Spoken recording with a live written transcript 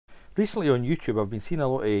Recently on YouTube I've been seeing a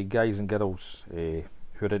lot of guys and girls who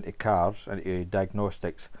are into cars, into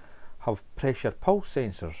diagnostics, have pressure pulse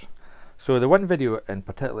sensors. So the one video in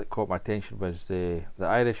particular that caught my attention was the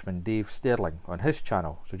Irishman Dave Sterling on his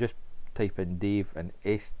channel. So just type in Dave and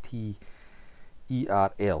S-T-E-R-L.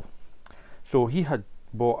 So he had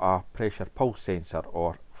bought a pressure pulse sensor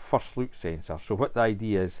or first look sensor. So what the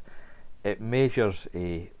idea is, it measures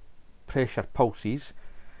pressure pulses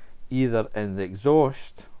either in the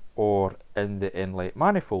exhaust or in the inlet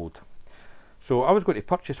manifold. So I was going to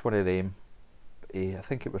purchase one of them. I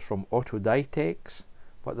think it was from Autoditex,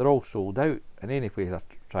 but they're all sold out, and any place I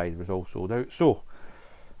tried was all sold out. So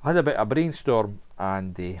I had a bit of brainstorm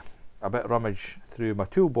and a bit of rummage through my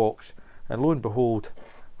toolbox, and lo and behold,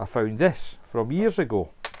 I found this from years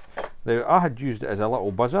ago. Now I had used it as a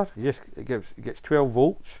little buzzer. It gets 12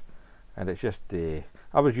 volts, and it's just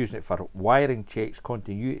I was using it for wiring checks,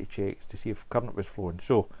 continuity checks, to see if current was flowing.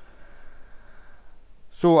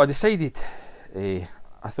 So I decided, I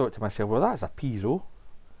thought to myself, well, that's a piezo.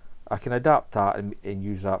 I can adapt that and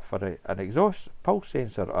use that for an exhaust pulse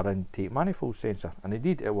sensor or intake manifold sensor, and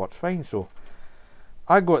indeed it works fine. So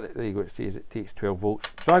I got it. There you go. It says it takes 12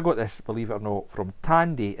 volts. So I got this, believe it or not, from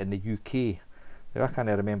Tandy in the UK. Now I can't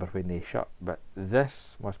remember when they shut, but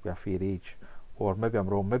this must be a fair age, or maybe I'm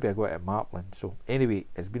wrong. Maybe I got it at Maplin. So anyway,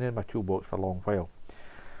 it's been in my toolbox for a long while.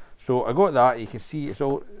 So I got that. You can see it's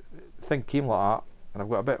all thing came like that, and I've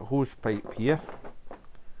got a bit of hose pipe here.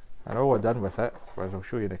 And all I've done with it, as I'll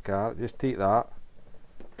show you in the car, just take that,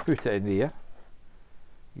 put it in there,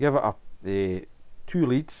 give it 2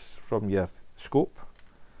 leads from your scope,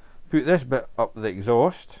 put this bit up the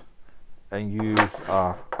exhaust, and use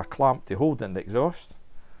a clamp to hold it in the exhaust,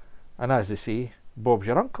 and as they say, Bob's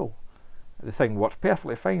your uncle. The thing works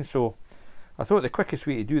perfectly fine. So I thought the quickest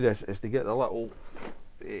way to do this is to get the little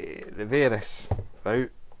the Verus out,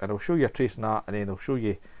 and I'll show you tracing that, and then I'll show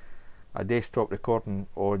you a desktop recording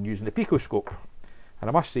on using the Picoscope. And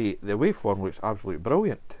I must say the waveform looks absolutely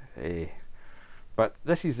brilliant, but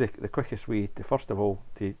this is the quickest way to, first of all,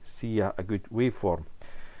 to see a good waveform.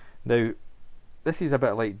 Now this is a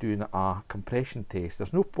bit like doing a compression test.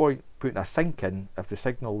 There's no point putting a sync in if the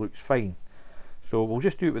signal looks fine. So we'll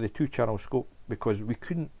just do it with the 2-channel scope, because we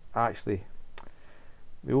couldn't actually,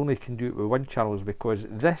 we only can do it with 1 channels, because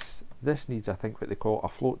this needs, I think, what they call a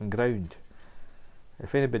floating ground.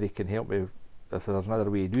 If anybody can help me, if there's another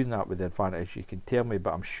way of doing that with the Advantage, you can tell me,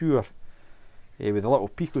 but I'm sure with the little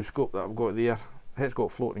Picoscope that I've got there, it's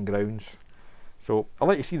got floating grounds. So I'll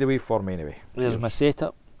let you see the waveform anyway. There's my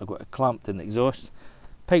setup. I've got it clamped in the exhaust.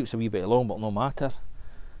 Pipe's a wee bit long, but no matter.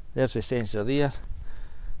 There's the sensor there.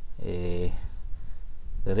 The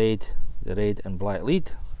red and black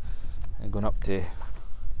lead. And going up to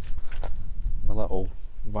my little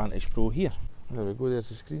Vantage Pro here. There we go, there's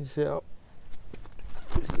the screen setup.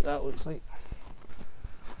 Let's see what that looks like.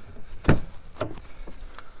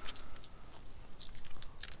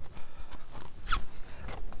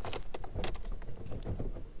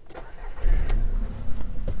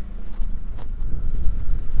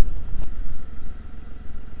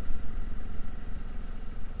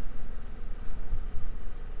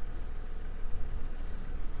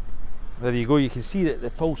 There you go, you can see that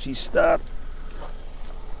the pulses start,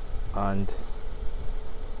 and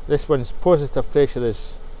this one's positive pressure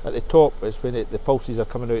is at the top, is when the pulses are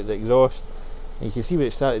coming out of the exhaust, and you can see when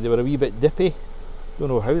it started they were a wee bit dippy. Don't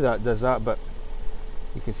know how that does that, but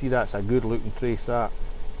you can see that's a good looking trace, that.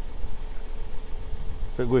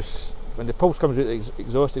 So it goes, when the pulse comes out of the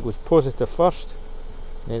exhaust, it goes positive first,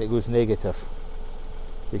 and then it goes negative.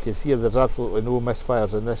 So you can see there's absolutely no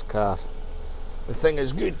misfires in this car. The thing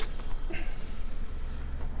is good.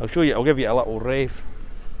 I'll show you, I'll give you a little rev.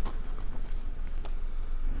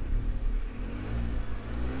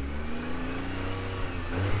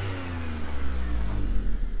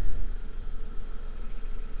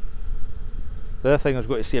 The other thing I was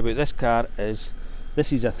going to say about this car is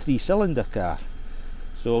this is a 3-cylinder car.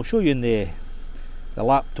 So I'll show you in the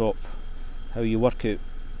laptop how you work out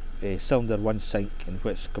cylinder 1 sync and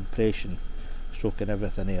which compression, stroke and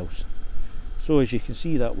everything else. So as you can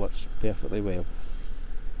see, that works perfectly well.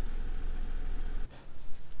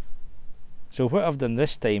 So what I've done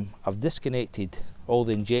this time, I've disconnected all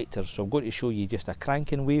the injectors, so I'm going to show you just a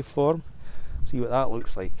cranking waveform, see what that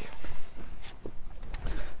looks like.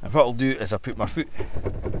 And what I'll do is I'll put my foot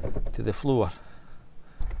to the floor.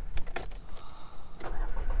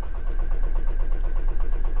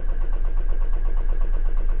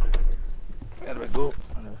 There we go,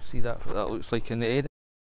 and I'll see that what that looks like in the edit.